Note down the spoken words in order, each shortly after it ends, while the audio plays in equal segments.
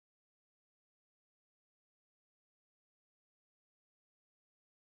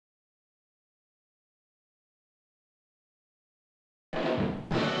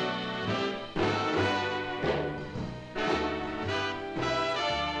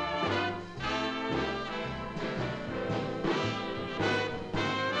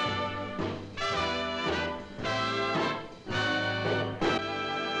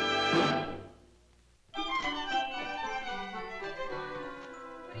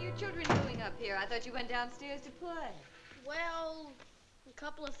are you children doing up here? I thought you went downstairs to play. Well, a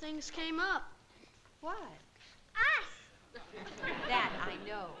couple of things came up. What? Us. That I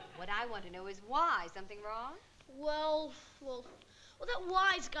know. What I want to know is why. Something wrong? Well, that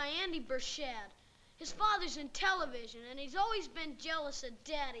wise guy, Andy Burchard. His father's in television, and he's always been jealous of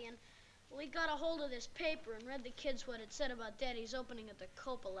Daddy, and, well, he got a hold of this paper and read the kids what it said about Daddy's opening at the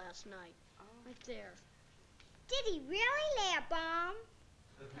Copa last night. Oh. Right there. Did he really lay a bomb?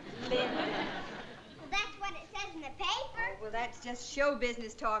 Linda. Well, that's what it says in the paper. Oh, well, that's just show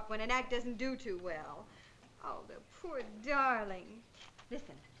business talk when an act doesn't do too well. Oh, the poor darling.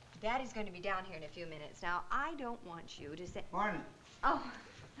 Listen, Daddy's going to be down here in a few minutes. Now, I don't want you to say... Morning. Oh,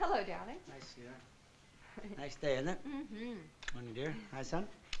 hello, darling. Nice, dear. Nice day, isn't it? Mm-hmm. Morning, dear. Hi, son.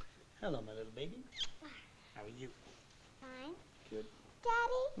 Hello, my little baby. How are you? Fine. Good.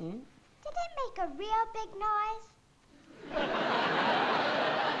 Daddy, Hmm? did it make a real big noise?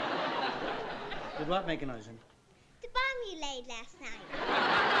 Did what make a noise, honey? The bomb you laid last night.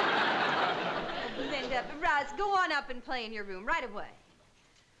 Linda, Roz, go on up and play in your room right away.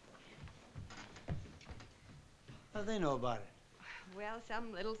 How do they know about it? Well,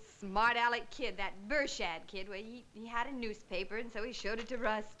 some little smart aleck kid, that Burchard kid, well, he had a newspaper, and so he showed it to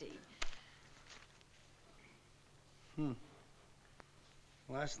Rusty.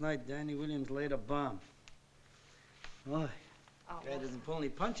 Last night, Danny Williams laid a bomb. Boy, guy doesn't pull any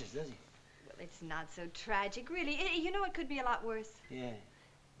punches, does he? Well, it's not so tragic, really. You know, it could be a lot worse. Yeah.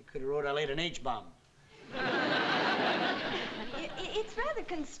 He could have wrote I laid an H-bomb. It's rather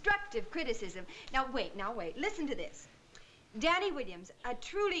constructive criticism. Now, wait. Listen to this. Danny Williams, a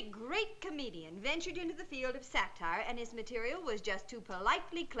truly great comedian, ventured into the field of satire, and his material was just too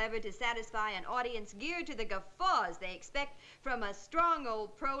politely clever to satisfy an audience geared to the guffaws they expect from a strong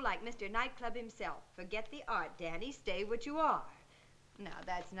old pro like Mr. Nightclub himself. Forget the art, Danny. Stay what you are. Now,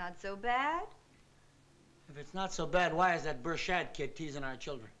 that's not so bad. If it's not so bad, why is that Burchard kid teasing our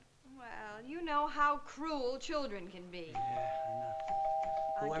children? Well, you know how cruel children can be. Yeah,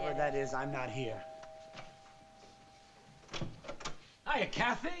 I know. Whoever that is, I'm not here. Hiya,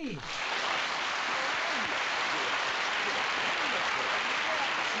 Kathy.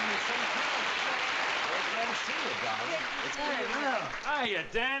 Hiya,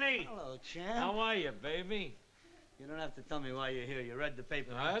 Danny. Hello, champ. How are you, baby? You don't have to tell me why you're here. You read the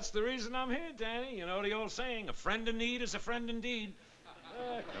paper. That's the reason I'm here, Danny. You know the old saying, a friend in need is a friend indeed.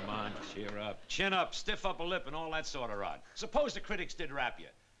 Come on, cheer up. Chin up, stiff upper lip, and all that sort of rot. Suppose the critics did rap you.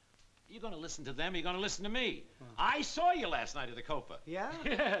 Are you going to listen to them, or are you going to listen to me? I saw you last night at the Copa. Yeah?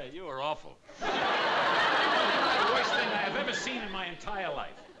 Yeah, you were awful. The worst thing I have ever seen in my entire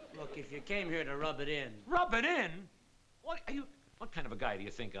life. Look, if you came here to rub it in... Rub it in? What kind of a guy do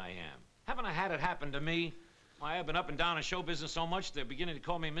you think I am? Haven't I had it happen to me? Why, I've been up and down in show business so much, they're beginning to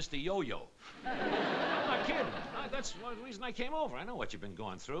call me Mr. Yo-Yo. I'm not kidding. That's the reason I came over. I know what you've been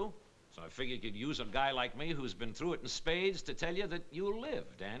going through. So I figured you'd use a guy like me who's been through it in spades to tell you that you'll live,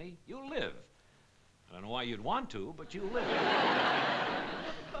 Danny. You'll live. I don't know why you'd want to, but you'll live.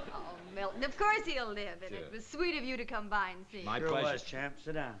 Oh, Milton, of course he'll live, and it was sweet of you to come by and see. My Sure pleasure. was, champ.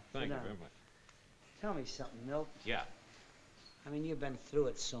 Sit down. Thank Sit you down. very much. Tell me something, Milt. Yeah. I mean, you've been through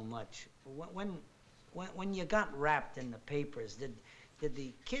it so much. When you got wrapped in the papers, did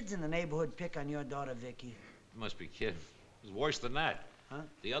the kids in the neighborhood pick on your daughter, Vicky? You must be kidding. It was worse than that. Huh?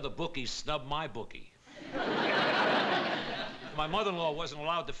 The other bookies snubbed my bookie. My mother-in-law wasn't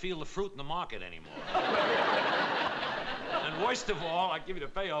allowed to feel the fruit in the market anymore. And worst of all, I give you the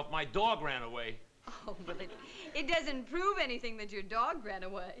payoff, my dog ran away. Oh, well, it doesn't prove anything that your dog ran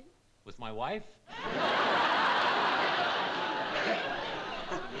away. With my wife?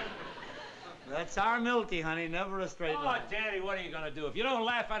 That's our Milty, honey. Never a straight line. Oh, Daddy, what are you going to do? If you don't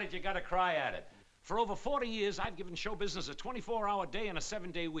laugh at it, you got to cry at it. For over 40 years, I've given show business a 24-hour day and a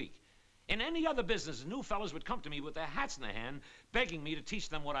 7-day week. In any other business, new fellas would come to me with their hats in their hand, begging me to teach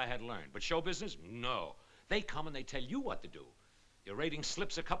them what I had learned. But show business, no. They come and they tell you what to do. Your rating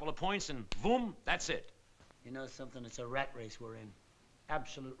slips a couple of points and boom, that's it. You know something? It's a rat race we're in.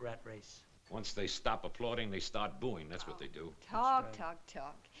 Absolute rat race. Once they stop applauding, they start booing. That's what they do. Talk, right.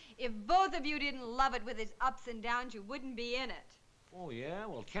 talk. If both of you didn't love it with its ups and downs, you wouldn't be in it. Oh, yeah?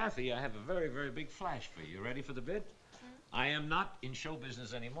 Well, Kathy, I have a very, very big flash for you. You ready for the bid? I am not in show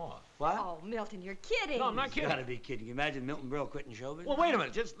business anymore. What? Oh, Milton, you're kidding. No, I'm not You kidding. gotta be kidding. You imagine Milton Berle quitting show business? Well, wait a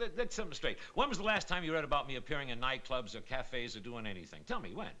minute. Just let's something straight. When was the last time you read about me appearing in nightclubs or cafes or doing anything? Tell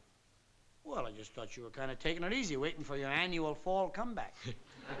me, when? Well, I just thought you were kind of taking it easy, waiting for your annual fall comeback.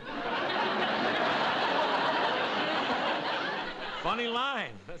 Funny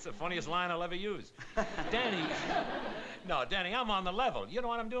line. That's the funniest line I'll ever use. Danny, No, Danny, I'm on the level. You know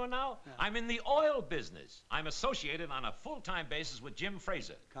what I'm doing now? Yeah. I'm in the oil business. I'm associated on a full-time basis with Jim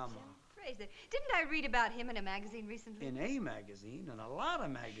Fraser. Come on. Fraser. Didn't I read about him in a magazine recently? In a magazine and a lot of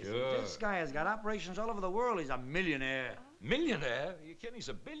magazines. Sure. This guy has got operations all over the world. He's a millionaire. Millionaire? You kidding? He's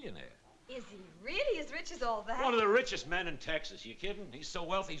a billionaire. Is he really as rich as all that? One of the richest men in Texas. You kidding? He's so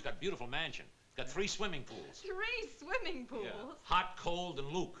wealthy, he's got a beautiful mansion. He's got 3 swimming pools. 3 swimming pools? Yeah. Hot, cold, and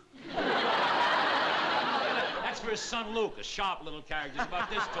Luke. That's for his son Luke, a sharp little character. He's about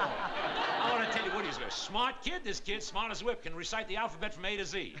this tall. I want to tell you what he's a smart kid. This kid, smart as a whip, can recite the alphabet from A to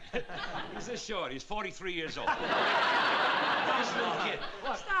Z. He's this short. He's 43 years old. Nice little kid.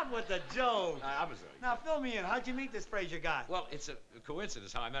 What? Stop with the joke. I'm sorry. Now, fill me in. How'd you meet this Fraser guy? Well, it's a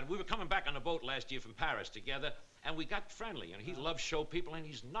coincidence how I met him. We were coming back on a boat last year from Paris together, and we got friendly. And he loves show people, and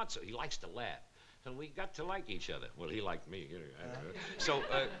he's nuts. He likes to laugh. And we got to like each other. Well, he liked me. So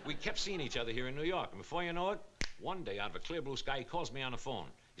we kept seeing each other here in New York. And before you know it, one day, out of a clear blue sky, he calls me on the phone.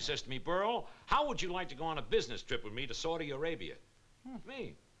 He says to me, Berle, how would you like to go on a business trip with me to Saudi Arabia?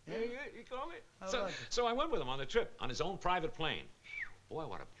 Me. Yeah, you call me? So I went with him on the trip, on his own private plane. Boy,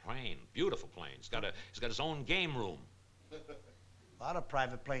 what a plane. Beautiful plane. He's got his own game room. A lot of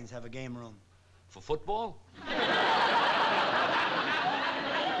private planes have a game room. For football?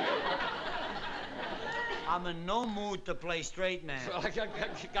 I'm in no mood to play straight man. Well, I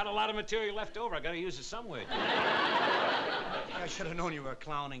got a lot of material left over. I got to use it somewhere. I should have known you were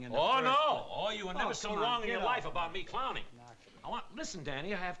clowning in the Oh, first no. place. Oh, you were never so come on, wrong in get your off. life about me clowning. Listen,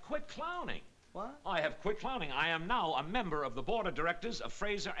 Danny, I have quit clowning. What? I have quit clowning. I am now a member of the board of directors of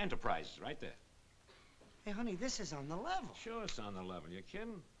Fraser Enterprises, right there. Hey, honey, this is on the level. Sure, it's on the level. You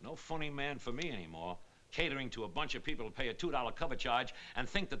kidding? No funny man for me anymore. Catering to a bunch of people who pay a $2 cover charge and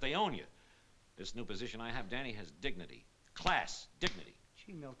think that they own you. This new position I have, Danny, has dignity. Class, dignity.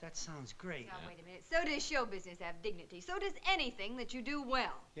 Gee, Milt, that sounds great. Now, wait a minute. So does show business have dignity. So does anything that you do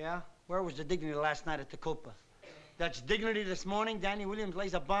well. Yeah? Where was the dignity last night at the Copa? That's dignity this morning. Danny Williams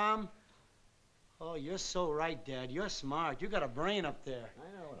lays a bomb. Oh, you're so right, Dad. You're smart. You got a brain up there.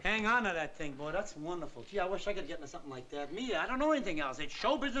 I know. Hang on to that thing, boy. That's wonderful. Gee, I wish I could get into something like that. Me, I don't know anything else. It's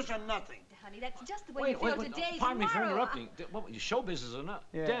show business or nothing. Honey, that's just the way you feel today. Pardon me for Tomorrow, interrupting. What, your show business or not?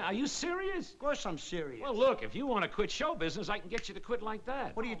 Yeah. Dan, are you serious? Of course I'm serious. Well, look, if you want to quit show business, I can get you to quit like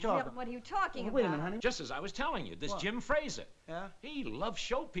that. What are you Well, talking what are you talking about? Wait a minute, honey. Just as I was telling you, this What? Jim Fraser. Yeah? He loves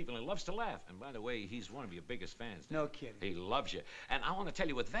show people and loves to laugh. And by the way, he's one of your biggest fans. No kidding. He loves you. And I want to tell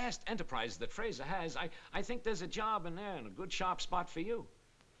you, with vast enterprises that Fraser has, I think there's a job in there and a good sharp spot for you.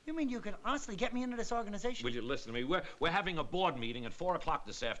 You mean you could honestly get me into this organization? Will you listen to me? We're having a board meeting at 4 o'clock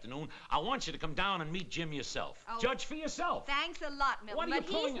this afternoon. I want you to come down and meet Jim yourself. Oh. Judge for yourself. Thanks a lot, Milton, What are you but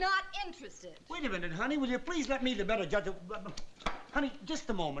he's pulling- not interested. Wait a minute, honey. Will you please let me the better judge of... Honey, just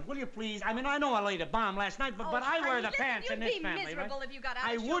a moment, will you please? I mean, I know I laid a bomb last night, but I honey, wear the listen, pants in you'd this be family, miserable right? if you got out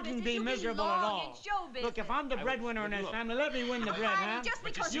I of show wouldn't business. be You miserable at belong all. in show business. Look, if I'm the breadwinner in this look. family, let me win the bread, Honey, huh? just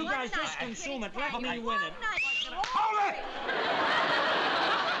because you one guys night just I consume it. can't Let me stand win one it. night. Hold it!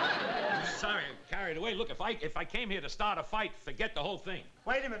 I'm sorry, I'm carried away. Look, if I came here to start a fight, forget the whole thing.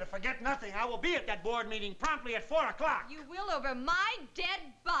 Wait a minute, forget nothing. I will be at that board meeting promptly at 4 o'clock. You will over my dead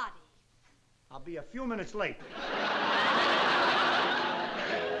body. I'll be a few minutes late.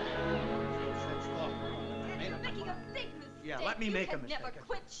 You're making a big mistake. Yeah, let me make a mistake. You never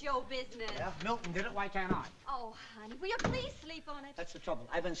quit show business. Yeah, Milton did it. Why can't I? Oh, honey, will you please sleep on it? That's the trouble.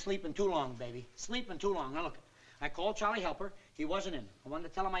 I've been sleeping too long, baby. Sleeping too long. Now, look, I called Charlie Helper. He wasn't in. I wanted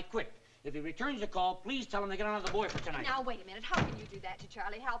to tell him I quit. If he returns the call, please tell him to get another boy for tonight. Now, wait a minute. How can you do that to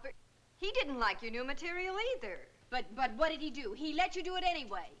Charlie Halpert? He didn't like your new material either. But what did he do? He let you do it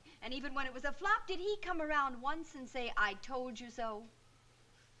anyway. And even when it was a flop, did he come around once and say, I told you so?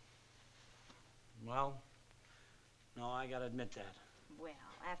 Well, no, I gotta admit that. Well,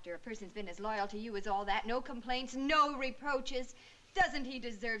 after a person's been as loyal to you as all that, no complaints, no reproaches, doesn't he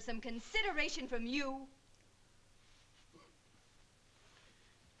deserve some consideration from you?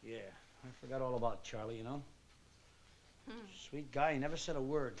 Yeah, I forgot all about Charlie, you know. Sweet guy, he never said a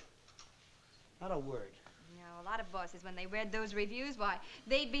word. Not a word. No, a lot of bosses, when they read those reviews, why,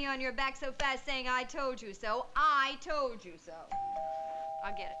 they'd be on your back so fast saying, I told you so, I told you so.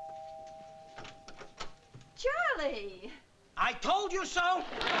 I'll get it. Charlie! I told you so!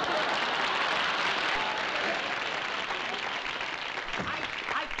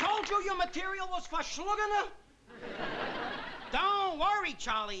 I told you your material was for Schluggener? Don't worry,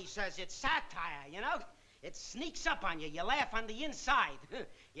 Charlie, he says. It's satire, you know? It sneaks up on you. You laugh on the inside.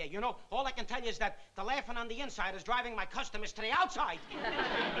 Yeah, you know, all I can tell you is that the laughing on the inside is driving my customers to the outside.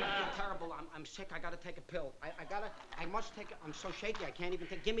 Terrible. I'm sick. I gotta take a pill. I must take it. I'm so shaky I can't even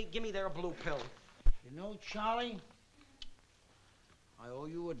take. Give me their blue pill. You know, Charlie, I owe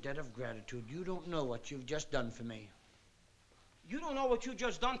you a debt of gratitude. You don't know what you've just done for me. You don't know what you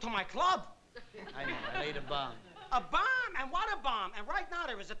just done to my club. I know. I laid a bomb. A bomb? And what a bomb? And right now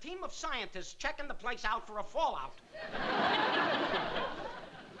there is a team of scientists checking the place out for a fallout.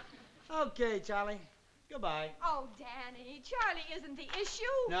 Okay, Charlie. Goodbye. Oh, Danny, Charlie isn't the issue.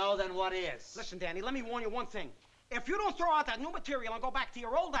 No, then what is? Listen, Danny, let me warn you one thing. If you don't throw out that new material and go back to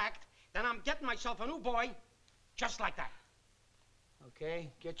your old act, then I'm getting myself a new boy just like that. Okay,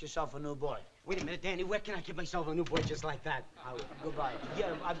 get yourself a new boy. Wait a minute, Danny. Where can I get myself a new boy just like that? Goodbye.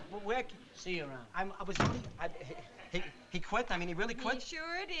 Yeah, where? See you around. I was only. He quit? I mean, he really quit? He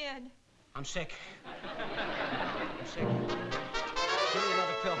sure did. I'm sick. I'm sick. Give me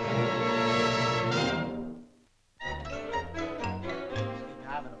another pill. I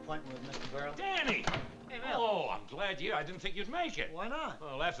have an appointment with Mr. Berle. Danny! Hey, Mel. Oh, I'm glad you. I didn't think you'd make it. Why not?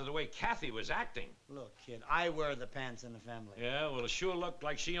 Well, after the way Kathy was acting. Look, kid, I wear the pants in the family. Yeah, well, it sure looked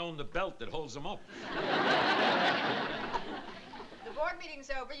like she owned the belt that holds them up. The board meeting's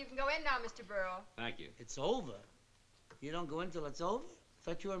over. You can go in now, Mr. Berle. Thank you. It's over. You don't go in till it's over?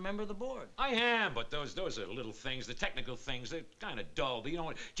 Thought you were a member of the board. I am, but those are little things, the technical things, they're kind of dull. But you know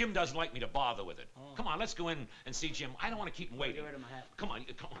what? Jim doesn't like me to bother with it. Oh. Come on, let's go in and see Jim. I don't want to keep him waiting. Get rid of my hat. Come on,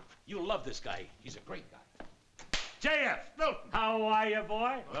 come on. You'll love this guy. He's a great guy. JF, Milton. How are you,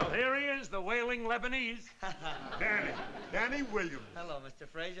 boy? Well, here he is, the wailing Lebanese. Danny Williams. Hello, Mr.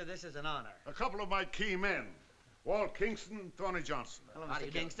 Fraser. This is an honor. A couple of my key men. Walt Kingston, Tony Johnson. Hello, Howdy,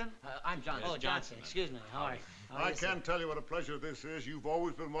 Mr. Kingston. I'm Johnson. Oh, Johnson. Excuse me. How are you? How are I you, sir? can't tell you what a pleasure this is. You've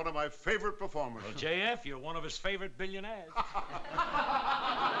always been one of my favorite performers. Well, JF, you're one of his favorite billionaires. You're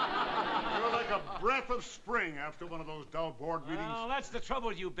like a breath of spring after one of those dull board meetings. Well, that's the trouble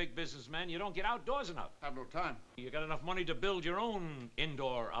with you big businessmen. You don't get outdoors enough. Have no time. You got enough money to build your own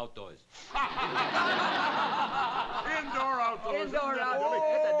indoor outdoors. Indoor, outdoors. Indoor, isn't that outdoors.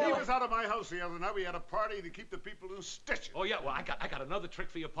 Willie? He was out of my house the other night. We had a party to keep the people in stitches. Oh, yeah, well, I got another trick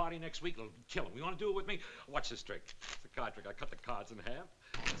for your party next week. It'll kill him. You want to do it with me? Watch this trick. It's a card trick. I cut the cards in half,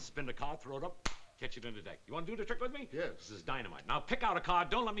 spin the card, throw it up, catch it in the deck. You want to do the trick with me? Yes. This is dynamite. Now, pick out a card.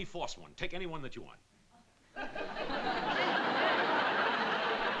 Don't let me force one. Take any one that you want.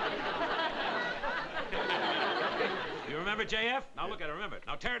 You remember, JF? Now, look at it. Remember it.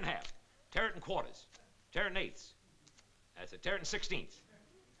 Now, tear it in half. Tear it in quarters. Tear it in eighths. That's it. Tear it in 16ths.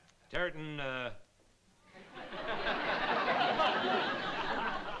 Tear it in,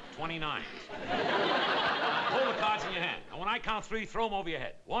 29. Hold the cards in your hand. And when I count 3, throw them over your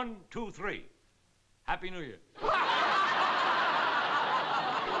head. 1, 2, 3. Happy New Year. How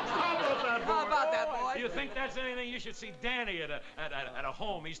about that, boy? Do you think that's anything? You should see Danny at a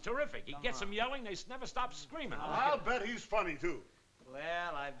home. He's terrific. He gets them yelling. They never stop screaming. I'll bet he's funny, too.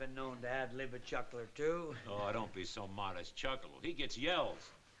 Well, I've been known to ad-lib a chuckler, too. Oh, don't be so modest. Chuckle. He gets yells.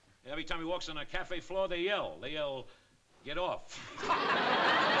 Every time he walks on a cafe floor, they yell. They yell, get off.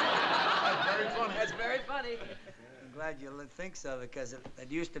 That's very funny. That's very funny. I'm glad you think so, because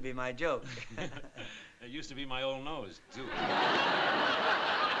it used to be my joke. It used to be my old nose, too.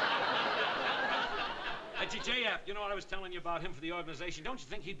 Hey, JF, you know what I was telling you about him for the organization? Don't you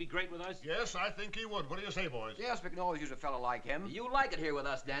think he'd be great with us? Yes, I think he would. What do you say, boys? Yes, we can always use a fellow like him. You like it here with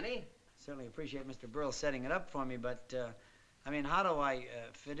us, Danny. Certainly appreciate Mr. Berle setting it up for me, but, I mean, how do I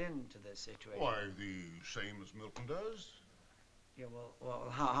fit into this situation? Why, the same as Milton does. Yeah, well,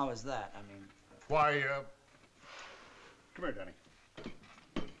 how is that? I mean... Why, come here, Danny.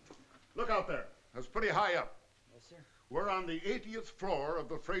 Look out there. That's pretty high up. Yes, sir. We're on the 80th floor of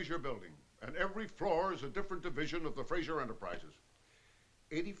the Fraser building, and every floor is a different division of the Fraser Enterprises.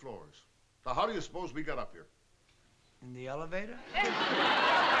 80 floors. Now, how do you suppose we got up here? In the elevator?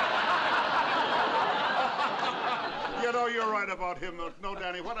 You know, you're right about him. No,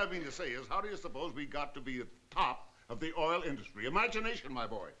 Danny, what I mean to say is, how do you suppose we got to be at the top of the oil industry? Imagination, my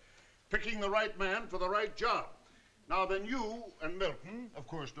boy. Picking the right man for the right job. Now, then you and Milton, of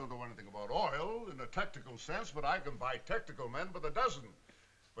course, don't know anything about oil in a technical sense, but I can buy technical men by the dozen.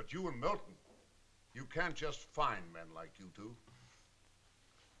 But you and Milton, you can't just find men like you two.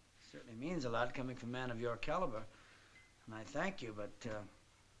 Certainly means a lot coming from a man of your caliber. And I thank you, but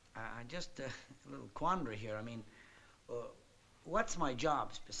I just, a little quandary here. I mean, what's my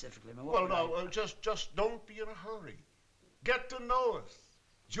job specifically? I mean, Well, no, just don't be in a hurry. Get to know us.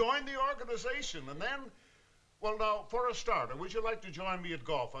 Join the organization, and then, well, now, for a starter, would you like to join me at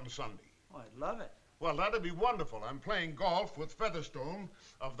golf on Sunday? Oh, I'd love it. Well, that'd be wonderful. I'm playing golf with Featherstone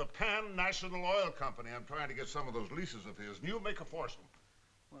of the Pan National Oil Company. I'm trying to get some of those leases of his, and you make a foursome.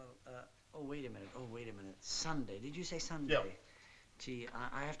 Well, oh, wait a minute. Sunday. Did you say Sunday? Yeah. Gee,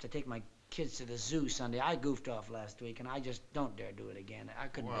 I have to take my kids to the zoo Sunday. I goofed off last week, and I just don't dare do it again. I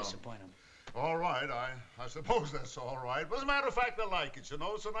couldn't disappoint them. All right, I suppose that's all right. But as a matter of fact, I like it, you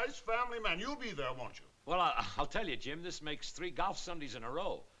know. It's a nice family man. You'll be there, won't you? Well, I'll tell you, Jim, this makes 3 golf Sundays in a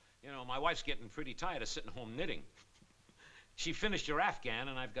row. You know, my wife's getting pretty tired of sitting home knitting. She finished her Afghan,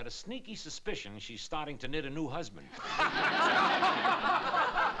 and I've got a sneaky suspicion she's starting to knit a new husband. A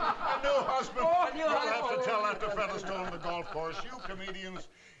new husband? You'll have to tell that to Featherstone on the golf course. You comedians,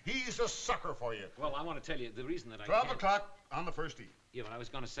 he's a sucker for you. Well, I want to tell you the reason that I 12 o'clock on the first tee. Yeah, but I was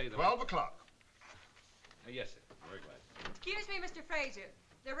going to say that... 12 o'clock. Yes, sir. Very glad. Excuse me, Mr. Fraser.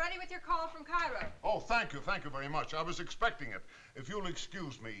 They're ready with your call from Cairo. Oh, thank you very much. I was expecting it. If you'll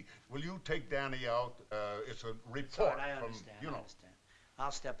excuse me, will you take Danny out? It's a report I from, understand, you know. I understand.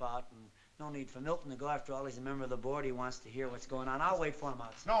 I'll step out, and no need for Milton to go. After all, he's a member of the board. He wants to hear what's going on. I'll wait for him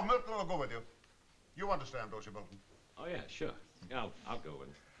outside. No, Milton will go with you. You understand, don't you, Milton? Oh, yeah, sure. Yeah, I'll go with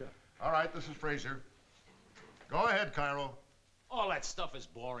him. Sure. All right, this is Fraser. Go ahead, Cairo. All that stuff is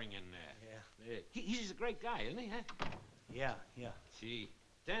boring in there. Yeah. He's a great guy, isn't he, huh? Yeah. Gee.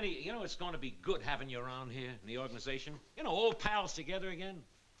 Danny, you know it's going to be good having you around here in the organization. You know, old pals together again.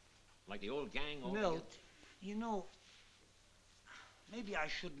 Like the old gang over Milt, together. you know, maybe I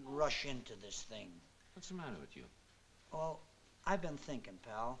shouldn't rush into this thing. What's the matter with you? Well, I've been thinking,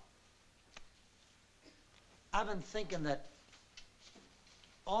 pal. I've been thinking that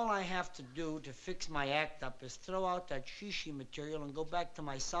all I have to do to fix my act up is throw out that shishi material and go back to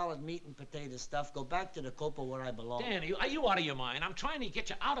my solid meat and potato stuff, go back to the Copa where I belong. Danny, are you out of your mind? I'm trying to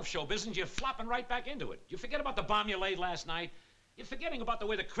get you out of show business. You're flopping right back into it. You forget about the bomb you laid last night. You're forgetting about the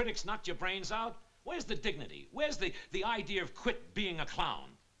way the critics knocked your brains out. Where's the dignity? Where's the idea of quit being a clown?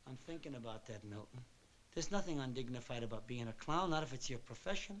 I'm thinking about that, Milton. There's nothing undignified about being a clown, not if it's your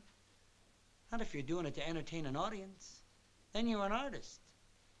profession. Not if you're doing it to entertain an audience. Then you're an artist.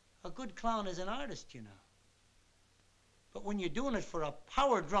 A good clown is an artist, you know. But when you're doing it for a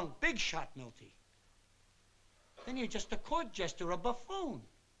power-drunk big shot, Milty, then you're just a court jester, a buffoon.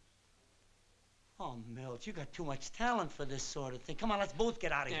 Oh, Milt, you got too much talent for this sort of thing. Come on, let's both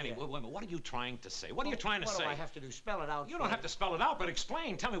get out of Danny, here. wait a minute. What are you trying to say? What are you trying to say? What do I have to do? Spell it out? You don't have to spell it out, but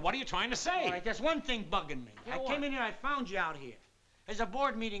explain. Tell me, what are you trying to say? All right, there's one thing bugging me. Yeah, I came in here, I found you out here. There's a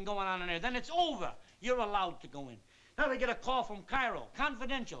board meeting going on in there. Then it's over. You're allowed to go in. Now they get a call from Cairo,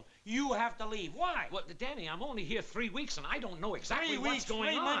 confidential. You have to leave. Why? Well, Danny, I'm only here 3 weeks, and I don't know exactly 3 what's weeks, going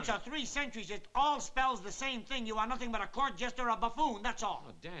 3 on. months, or 3 centuries. It all spells the same thing. You are nothing but a court jester or a buffoon. That's all.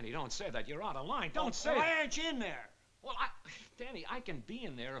 Oh, Danny, don't say that. You're out of line. Don't say Why that. aren't you in there? Well, Danny, I can be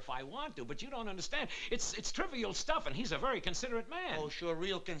in there if I want to, but you don't understand. It's trivial stuff, and he's a very considerate man. Oh, sure,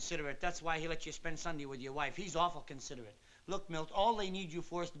 real considerate. That's why he let you spend Sunday with your wife. He's awful considerate. Look, Milt, all they need you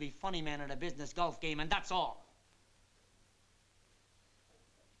for is to be funny man at a business golf game, and that's all.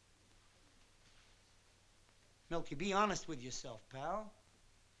 Milt, you be honest with yourself, pal.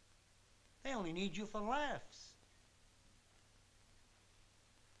 They only need you for laughs.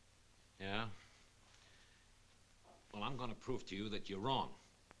 Yeah? Well, I'm going to prove to you that you're wrong.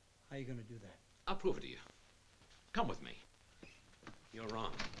 How are you going to do that? I'll prove it to you. Come with me. You're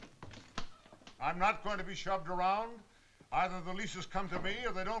wrong. I'm not going to be shoved around. Either the leases come to me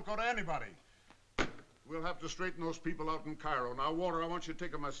or they don't go to anybody. We'll have to straighten those people out in Cairo. Now, Walter, I want you to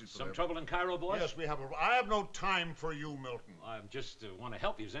take a message to them. Some trouble in Cairo, boys? Yes, we have. I have no time for you, Milton. I just want to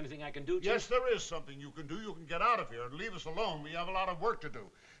help you. Is there anything I can do, Chief? Yes, there is something you can do. You can get out of here and leave us alone. We have a lot of work to do.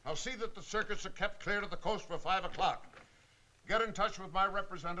 Now, see that the circuits are kept clear to the coast for 5 o'clock. Get in touch with my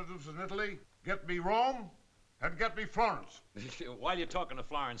representatives in Italy. Get me Rome and get me Florence. While you're talking to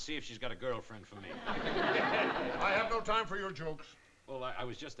Florence, see if she's got a girlfriend for me. I have no time for your jokes. Well, I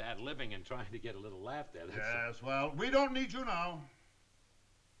was just ad-libbing and trying to get a little laugh there. Yes, well, we don't need you now.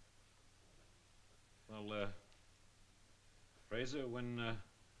 Well, Fraser, when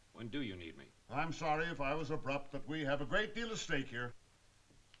do you need me? I'm sorry if I was abrupt, but we have a great deal at stake here.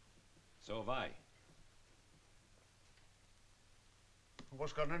 So have I.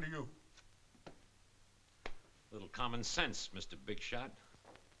 What's gotten into you? A little common sense, Mr. Big Shot.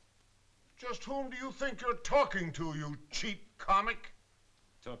 Just whom do you think you're talking to, you cheap comic?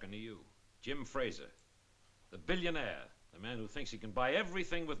 Talking to you, Jim Fraser, the billionaire, the man who thinks he can buy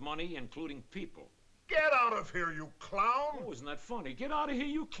everything with money, including people. Get out of here, you clown! Oh, isn't that funny? Get out of here,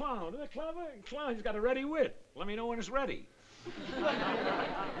 you clown. Isn't that clever? Clown's got a ready wit. Let me know when it's ready.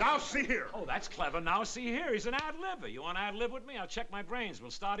 Now see here. Oh, that's clever. Now see here. He's an ad-libber. You want to ad-lib with me? I'll check my brains.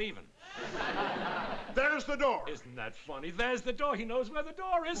 We'll start even. There's the door. Isn't that funny? There's the door. He knows where the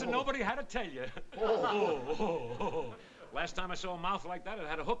door is, and nobody had to tell you. Oh. Last time I saw a mouth like that, it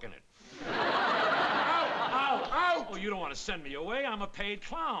had a hook in it. Out! Out! Out! Oh, you don't want to send me away. I'm a paid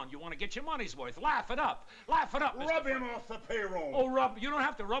clown. You want to get your money's worth. Laugh it up. Laugh it up, Mr. Rub him off the payroll. Oh, rub. You don't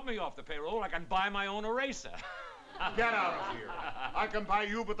have to rub me off the payroll. I can buy my own eraser. Get out of here. I can buy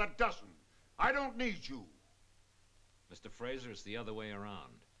you with a dozen. I don't need you. Mr. Fraser, it's the other way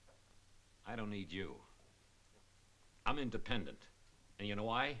around. I don't need you. I'm independent. And you know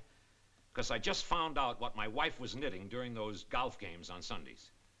why? Because I just found out what my wife was knitting during those golf games on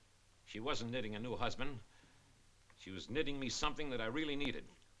Sundays. She wasn't knitting a new husband. She was knitting me something that I really needed.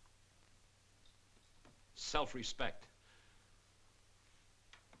 Self-respect.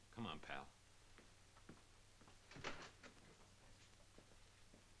 Come on, pal.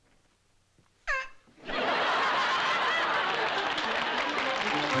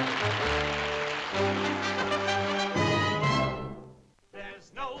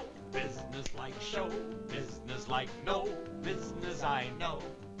 There's no business like show business, like no business I know.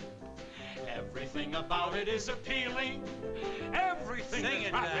 Everything about it is appealing. Everything Sing the it,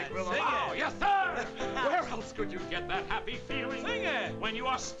 traffic Dad. will Sing allow. it. Yes, sir. Where else could you get that happy feeling? Sing it. When you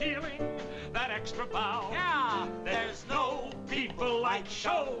are stealing that extra bow. Yeah, there's no people like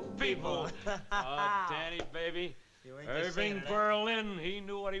show people. Oh, Danny, baby. You ain't just saying Irving it, huh? Berlin, he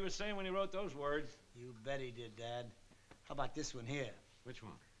knew what he was saying when he wrote those words. You bet he did, Dad. How about this one here? Which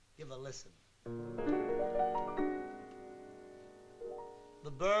one? Give a listen. The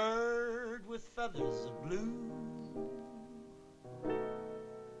bird with feathers of blue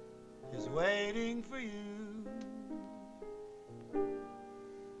is waiting for you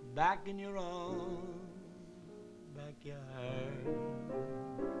back in your own backyard.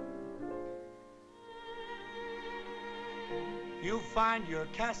 You'll find your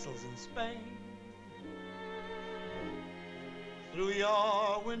castles in Spain through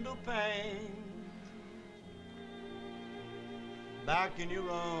your window pane, back in your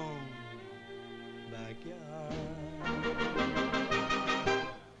own backyard.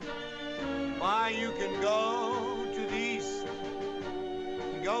 Why, you can go to the east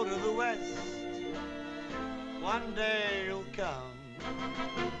and go to the west. One day you'll come,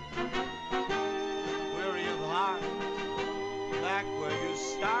 weary of heart, back where you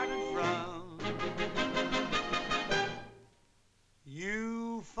started from.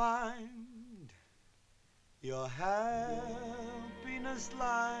 You find your happiness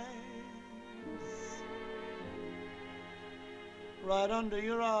lies right under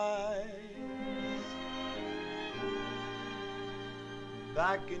your eyes,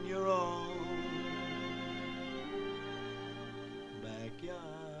 back in your own backyard.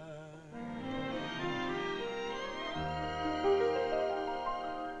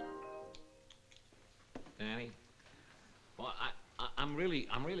 Danny? Well, I'm really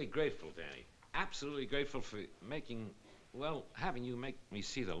grateful, Danny. Absolutely grateful for having you make me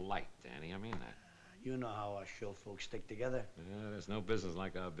see the light, Danny. I mean that. You know how our show folks stick together. Yeah, there's no business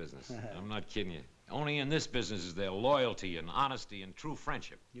like our business. I'm not kidding you. Only in this business is there loyalty and honesty and true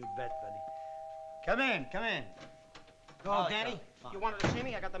friendship. You bet, buddy. Come in, come in. Oh, Danny, you wanted to see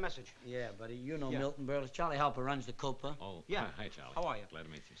me? I got the message. Yeah, buddy. You know Yeah. Milton Berle. Charlie Halper runs the Copa. Oh, Yeah. Hi, Charlie. How are you? Glad to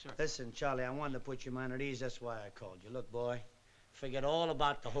meet you. Sure. Listen, Charlie, I wanted to put your mind at ease. That's why I called you. Look, boy, forget all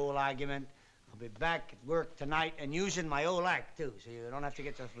about the whole argument. I'll be back at work tonight and using my old act, too, so you don't have to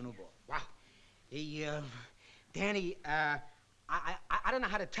get yourself a new ball. Wow. Hey, Danny, I don't know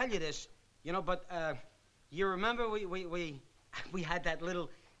how to tell you this, you know, but you remember we had that little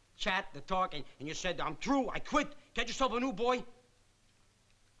chat, the talk, and you said, I'm through, I quit, get yourself a new boy.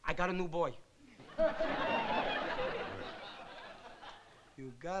 I got a new boy.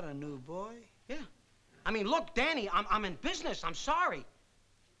 You got a new boy? Yeah. I mean, look, Danny, I'm in business. I'm sorry.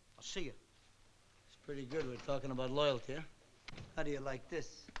 I'll see you. It's pretty good. We're talking about loyalty, huh? How do you like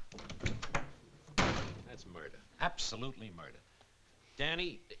this? That's murder. Absolutely murder.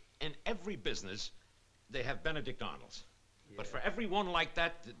 Danny, in every business, they have Benedict Arnolds. Yeah. But for every one like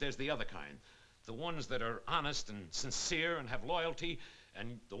that, there's the other kind. The ones that are honest and sincere and have loyalty,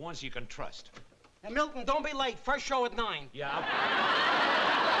 and the ones you can trust. Hey, Milton, don't be late. First show at 9. Yeah.